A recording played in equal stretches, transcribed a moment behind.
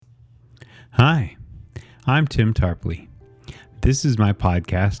Hi, I'm Tim Tarpley. This is my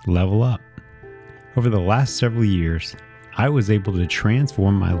podcast, Level Up. Over the last several years, I was able to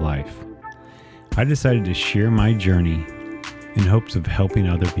transform my life. I decided to share my journey in hopes of helping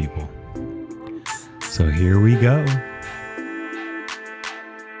other people. So here we go.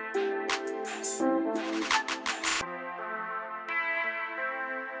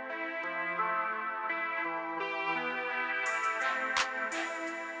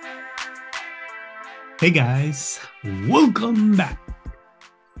 Hey guys, welcome back.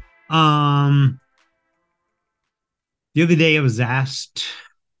 The other day I was asked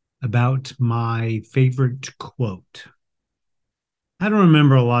about my favorite quote. I don't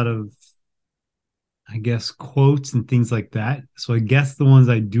remember a lot of, quotes and things like that. So I guess the ones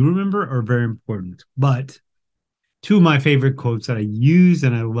I do remember are very important. But two of my favorite quotes that I use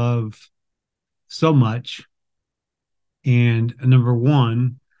and I love so much. And number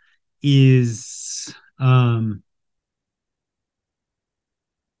one is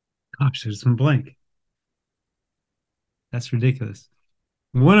there's some blank. That's ridiculous.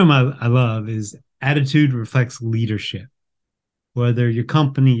 One of my I love is attitude reflects leadership, whether your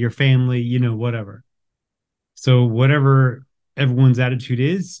company, your family, whatever. So whatever everyone's attitude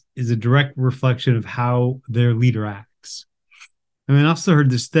is a direct reflection of how their leader acts. I mean, I also heard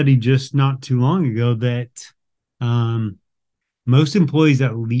this study just not too long ago that um, most employees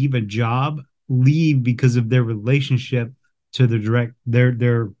that leave a job leave because of their relationship to their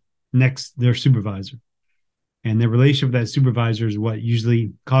supervisor, and their relationship with that supervisor is what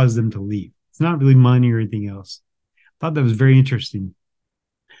usually causes them to leave. It's not really money or anything else. I thought that was very interesting.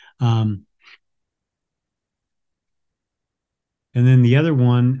 Um, and then the other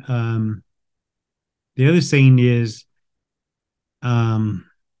one, the other saying is, um,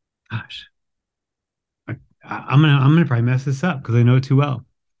 gosh, I'm gonna probably mess this up because I know it too well.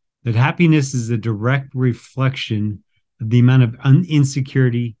 That happiness is a direct reflection of the amount of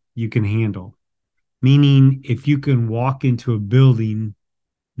insecurity you can handle. Meaning, if you can walk into a building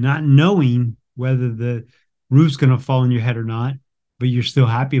not knowing whether the roof's going to fall on your head or not, but you're still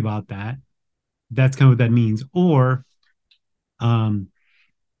happy about that, that's kind of what that means. Or, um,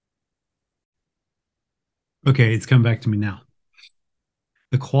 okay, it's come back to me now.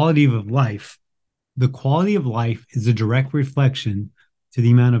 The quality of life, the quality of life is a direct reflection to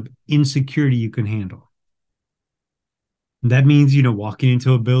the amount of insecurity you can handle. That means, walking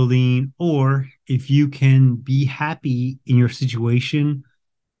into a building, or if you can be happy in your situation,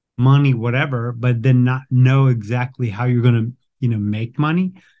 money, whatever, but then not know exactly how you're going to, make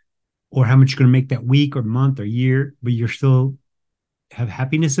money or how much you're going to make that week or month or year, but you're still have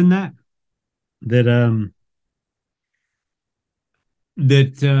happiness in that. That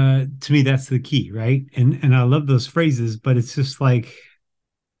to me, that's the key, right? And I love those phrases, but it's just like,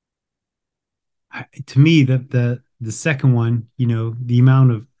 to me, that the second one, the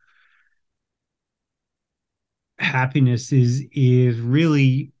amount of happiness is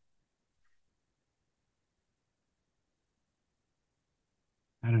really,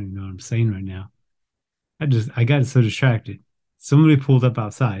 I don't even know what I'm saying right now. I got so distracted. Somebody pulled up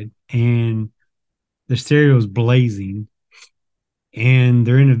outside and the stereo is blazing, and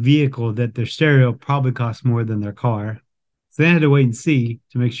they're in a vehicle that their stereo probably costs more than their car. So they had to wait and see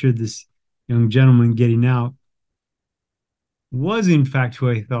to make sure this young gentleman getting out was in fact who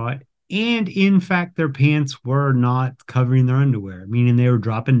I thought. And in fact, their pants were not covering their underwear, meaning they were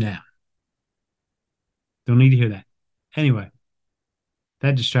dropping down. Don't need to hear that. Anyway,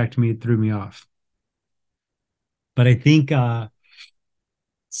 that distracted me. It threw me off. But I think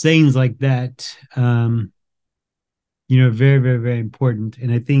sayings like that, very, very, very important.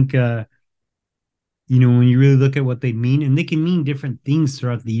 And I think, when you really look at what they mean, and they can mean different things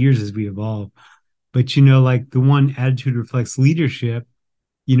throughout the years as we evolve. But, like the one attitude reflects leadership.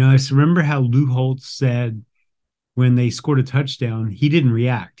 I just remember how Lou Holtz said when they scored a touchdown, he didn't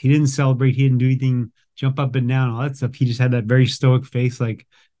react. He didn't celebrate. He didn't do anything, jump up and down, all that stuff. He just had that very stoic face, like,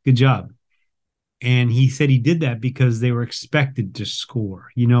 good job. And he said he did that because they were expected to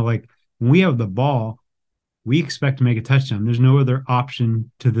score. Like when we have the ball, we expect to make a touchdown. There's no other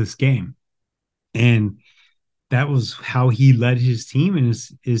option to this game. And that was how he led his team, and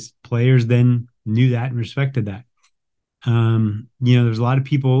his players then knew that and respected that. There's a lot of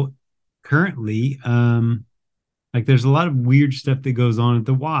people currently, like there's a lot of weird stuff that goes on at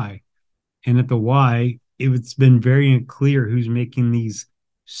the Y. And at the Y, it's been very unclear who's making these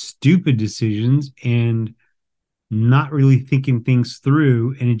stupid decisions and not really thinking things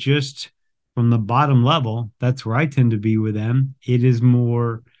through. And it just, from the bottom level, that's where I tend to be with them. It is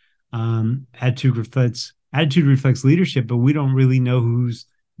more attitude reflects leadership, but we don't really know who's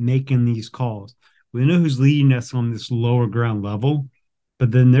making these calls. We know who's leading us on this lower ground level,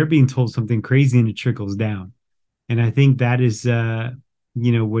 but then they're being told something crazy and it trickles down. And I think that is,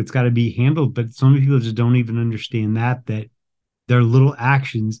 what's got to be handled. But so many people just don't even understand that their little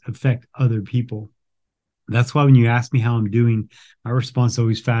actions affect other people. That's why when you ask me how I'm doing, my response is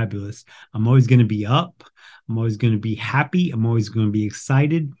always fabulous. I'm always going to be up. I'm always going to be happy. I'm always going to be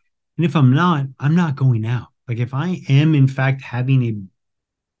excited. And if I'm not, I'm not going out. Like if I am, in fact, having a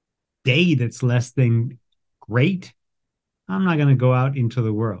day that's less than great, I'm not going to go out into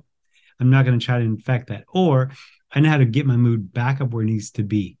the world. I'm not going to try to infect that. Or I know how to get my mood back up where it needs to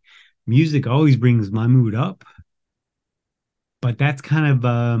be. Music always brings my mood up, but that's kind of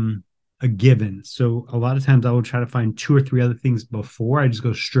a given. So a lot of times I will try to find two or three other things before I just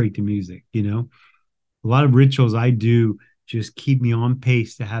go straight to music. A lot of rituals I do just keep me on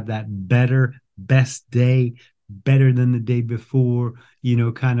pace to have that better, best day, better than the day before,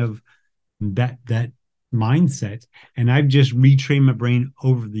 kind of that mindset. And I've just retrained my brain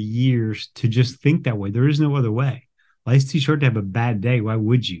over the years to just think that way. There is no other way. Life's too short to have a bad day. Why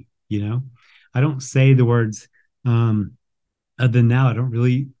would you? I don't say the words, other than now, I don't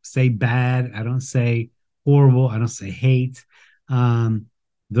really say bad. I don't say horrible. I don't say hate.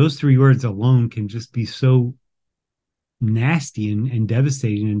 Those three words alone can just be so nasty and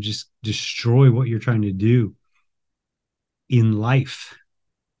devastating and just destroy what you're trying to do in life.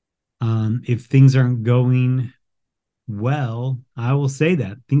 If things aren't going well, I will say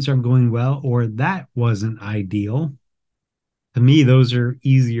that things aren't going well, or that wasn't ideal. To me, those are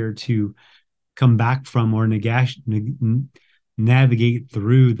easier to come back from or navigate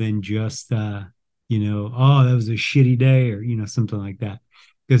through than just oh, that was a shitty day, or something like that.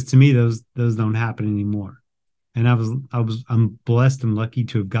 Because to me, those don't happen anymore. And I'm blessed and lucky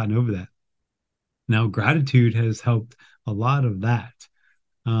to have gotten over that. Now, gratitude has helped a lot of that.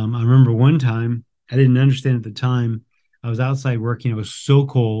 I remember one time, I didn't understand at the time. I was outside working. It was so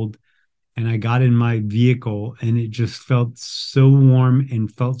cold, and I got in my vehicle, and it just felt so warm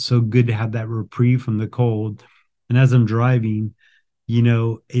and felt so good to have that reprieve from the cold. And as I'm driving,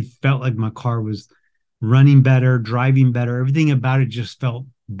 it felt like my car was running better, driving better. Everything about it just felt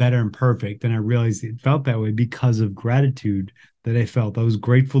better and perfect. And I realized it felt that way because of gratitude that I felt. I was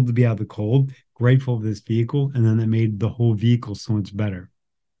grateful to be out of the cold, grateful for this vehicle, and then that made the whole vehicle so much better.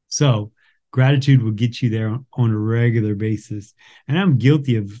 So gratitude will get you there on a regular basis. And I'm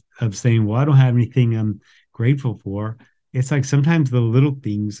guilty of saying, well, I don't have anything I'm grateful for. It's like sometimes the little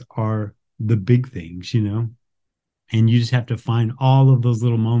things are the big things, and you just have to find all of those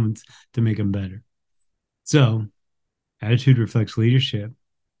little moments to make them better. So attitude reflects leadership,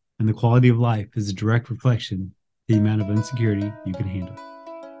 and the quality of life is a direct reflection of the amount of insecurity you can handle.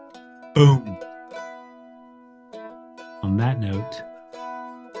 Boom. On that note,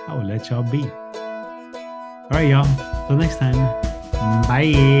 I will let y'all be. All right, y'all. Till next time.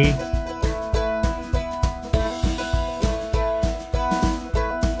 Bye.